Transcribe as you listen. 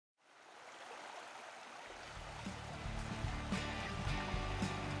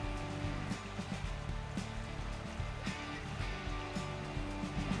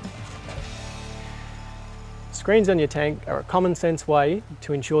Screens on your tank are a common sense way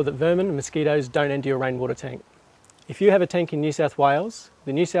to ensure that vermin and mosquitoes don't enter your rainwater tank. If you have a tank in New South Wales,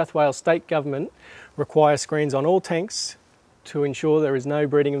 the New South Wales state government requires screens on all tanks to ensure there is no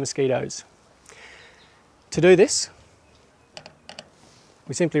breeding of mosquitoes. To do this,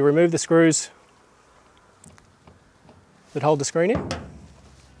 we simply remove the screws that hold the screen in,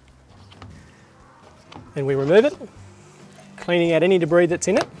 and we remove it, cleaning out any debris that's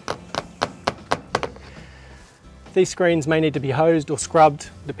in it. These screens may need to be hosed or scrubbed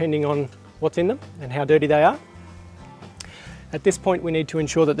depending on what's in them and how dirty they are. At this point we need to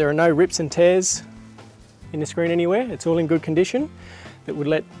ensure that there are no rips and tears in the screen anywhere. It's all in good condition that would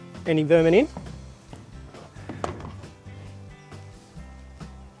let any vermin in.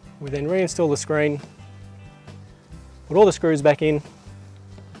 We then reinstall the screen, put all the screws back in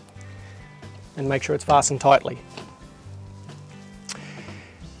and make sure it's fastened tightly.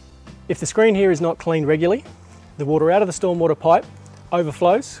 If the screen here is not cleaned regularly, the water out of the stormwater pipe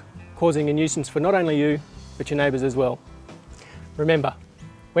overflows, causing a nuisance for not only you, but your neighbours as well. Remember,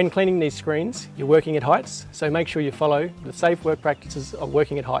 when cleaning these screens, you're working at heights, so make sure you follow the safe work practices of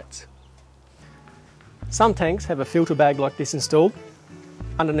working at heights. Some tanks have a filter bag like this installed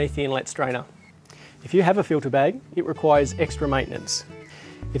underneath the inlet strainer. If you have a filter bag, it requires extra maintenance.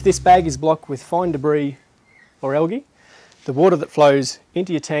 If this bag is blocked with fine debris or algae, the water that flows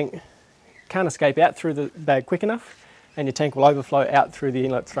into your tank can't escape out through the bag quick enough and your tank will overflow out through the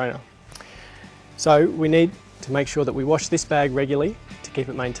inlet strainer. So we need to make sure that we wash this bag regularly to keep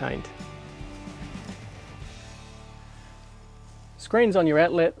it maintained. Screens on your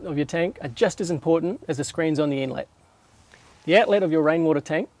outlet of your tank are just as important as the screens on the inlet. The outlet of your rainwater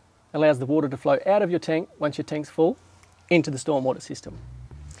tank allows the water to flow out of your tank once your tank's full into the stormwater system.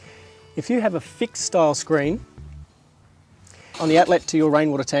 If you have a fixed style screen on the outlet to your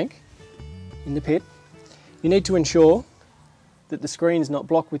rainwater tank in the pit, you need to ensure that the screen is not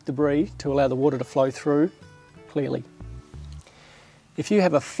blocked with debris to allow the water to flow through clearly. If you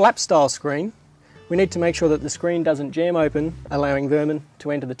have a flap style screen, we need to make sure that the screen doesn't jam open, allowing vermin to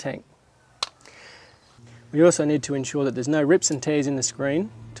enter the tank. We also need to ensure that there's no rips and tears in the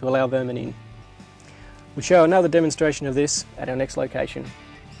screen to allow vermin in. We'll show another demonstration of this at our next location.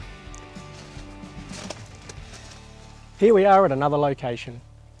 Here we are at another location.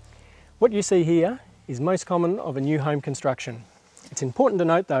 What you see here is most common of a new home construction. It's important to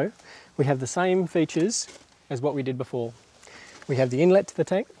note though, we have the same features as what we did before. We have the inlet to the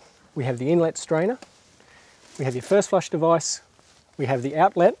tank, we have the inlet strainer, we have your first flush device, we have the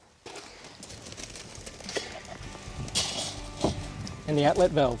outlet, and the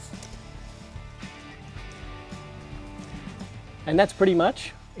outlet valve. And that's pretty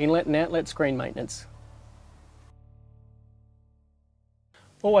much inlet and outlet screen maintenance.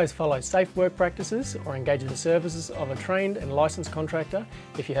 Always follow safe work practices or engage the services of a trained and licensed contractor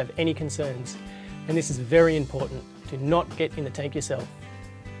if you have any concerns. And this is very important. Do not get in the tank yourself.